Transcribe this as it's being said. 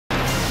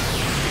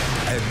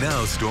And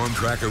now Storm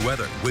Tracker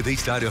weather with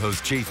East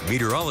Idaho's chief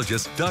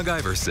meteorologist, Doug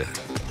Iverson.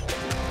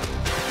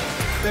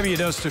 Maybe you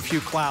noticed a few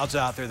clouds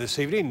out there this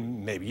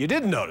evening. Maybe you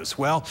didn't notice.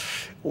 Well,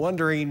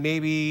 wondering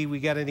maybe we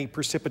got any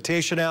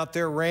precipitation out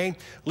there, rain,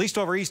 at least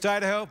over East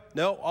Idaho.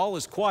 No, all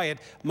is quiet.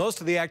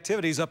 Most of the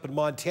activity's up in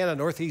Montana,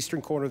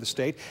 northeastern corner of the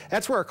state.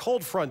 That's where a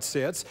cold front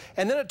sits.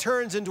 And then it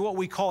turns into what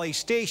we call a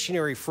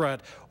stationary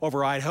front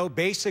over Idaho.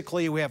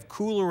 Basically, we have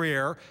cooler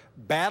air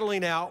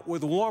battling out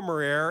with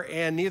warmer air,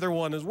 and neither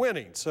one is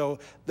winning. So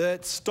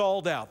that's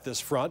stalled out, this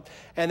front,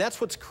 and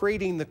that's what's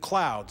creating the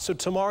clouds. So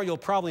tomorrow you'll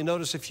probably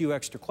notice a few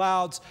extra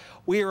clouds.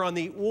 We are on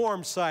the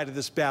warm side of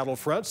this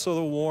battlefront, so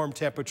the warm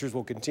temperatures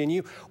will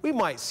continue. We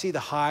might see the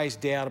highs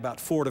down about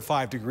 4 to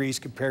 5 degrees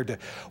compared to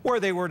where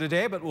they were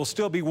today, but we'll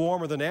still be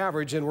warmer than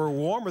average, and we're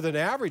warmer than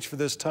average for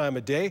this time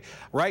of day.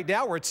 Right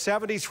now we're at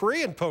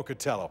 73 in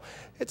Pocatello.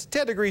 It's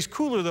 10 degrees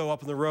cooler though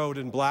up in the road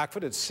in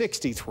Blackfoot. It's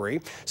 63.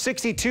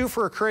 62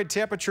 for a current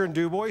temperature in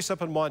DuBois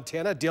up in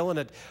Montana. Dillon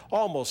at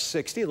almost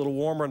 60. A little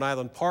warmer in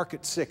Island Park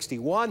at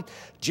 61.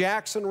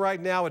 Jackson right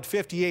now at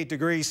 58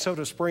 degrees.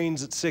 Soda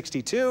Springs at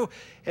 62.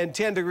 And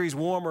 10 degrees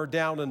warmer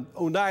down in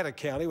Oneida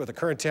County with a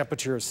current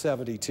temperature of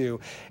 72.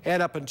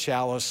 And up in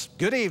Chalice,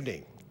 good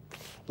evening.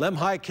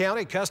 Lemhi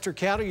County, Custer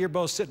County, you're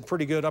both sitting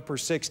pretty good, upper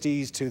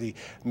 60s to the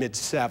mid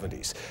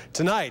 70s.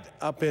 Tonight,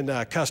 up in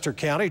Custer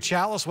County,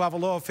 Chalice will have a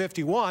low of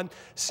 51.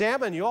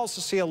 Salmon, you also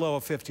see a low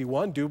of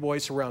 51.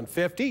 DuBois around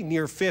 50,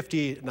 near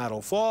 50 at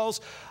Idaho Falls.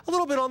 A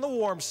little bit on the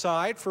warm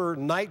side for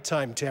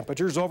nighttime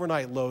temperatures,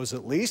 overnight lows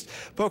at least.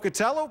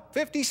 Pocatello,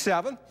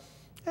 57.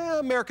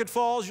 Market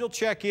Falls, you'll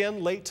check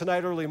in late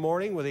tonight, early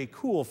morning with a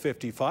cool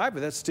 55,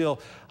 but that's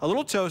still a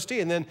little toasty.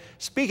 And then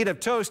speaking of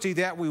toasty,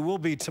 that we will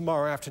be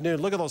tomorrow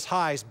afternoon. Look at those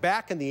highs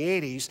back in the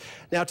 80s.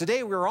 Now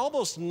today we're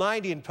almost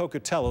 90 in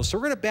Pocatello, so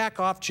we're going to back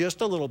off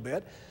just a little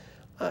bit.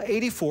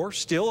 84,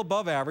 still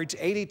above average,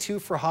 82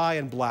 for high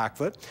in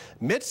Blackfoot.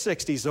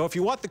 Mid-60s, though. If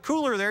you want the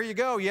cooler, there you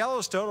go.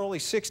 Yellowstone, only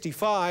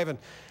 65. And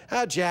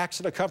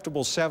Jackson, a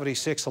comfortable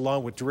 76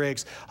 along with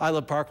Driggs.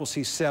 Island Park will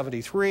see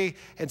 73,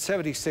 and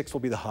 76 will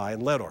be the high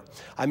in Leadore.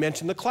 I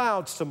mentioned the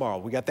clouds tomorrow.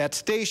 We got that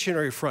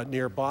stationary front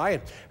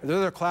nearby, and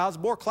there are clouds,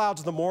 more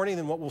clouds in the morning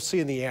than what we'll see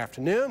in the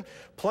afternoon.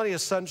 Plenty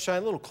of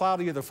sunshine, a little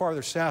cloudier the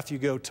farther south you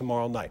go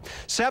tomorrow night.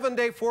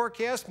 7-day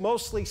forecast,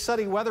 mostly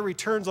sunny weather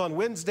returns on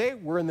Wednesday.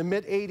 We're in the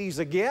mid-80s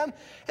again.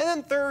 And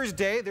then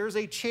Thursday, there's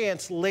a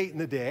chance late in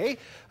the day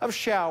of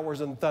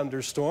showers and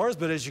thunderstorms.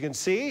 But as you can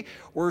see,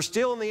 we're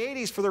still in the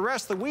 80s for the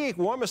rest of the week.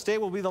 Warmest day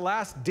will be the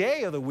last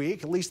day of the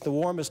week, at least the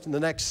warmest in the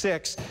next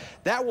 6.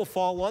 That will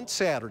fall on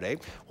Saturday.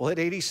 We'll hit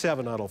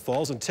 87 Idaho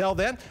Falls. Until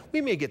then,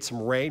 we may get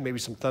some rain, maybe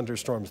some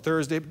thunderstorms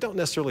Thursday, but don't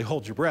necessarily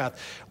hold your breath.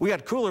 We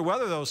got cooler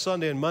weather, though,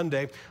 Sunday and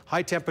Monday.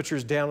 High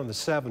temperatures down in the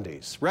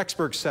 70s.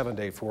 Rexburg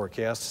 7-day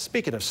forecast.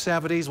 Speaking of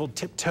 70s, we'll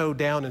tiptoe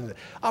down in the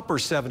upper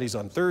 70s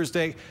on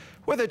Thursday,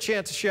 with a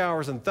chance of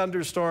showers and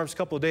thunderstorms, a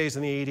couple of days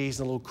in the 80s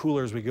and a little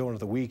cooler as we go into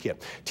the weekend.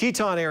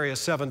 Teton area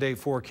 7-day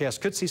forecast.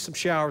 Could see some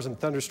showers and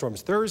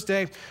thunderstorms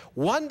Thursday.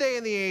 1 day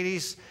in the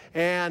 80s,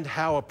 and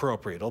how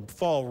appropriate. It'll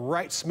fall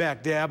right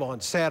smack dab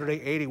on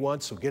Saturday, 81,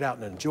 so get out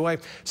and enjoy.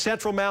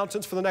 Central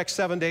Mountains for the next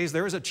 7 days.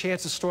 There is a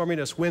chance of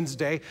storminess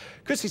Wednesday.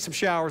 Could see some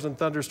showers and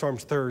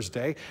thunderstorms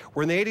Thursday.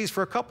 We're in the 80s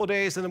for a couple of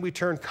days, and then we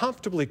turn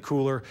comfortably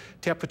cooler.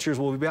 Temperatures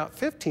will be about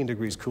 15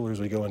 degrees cooler as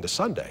we go into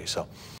Sunday. So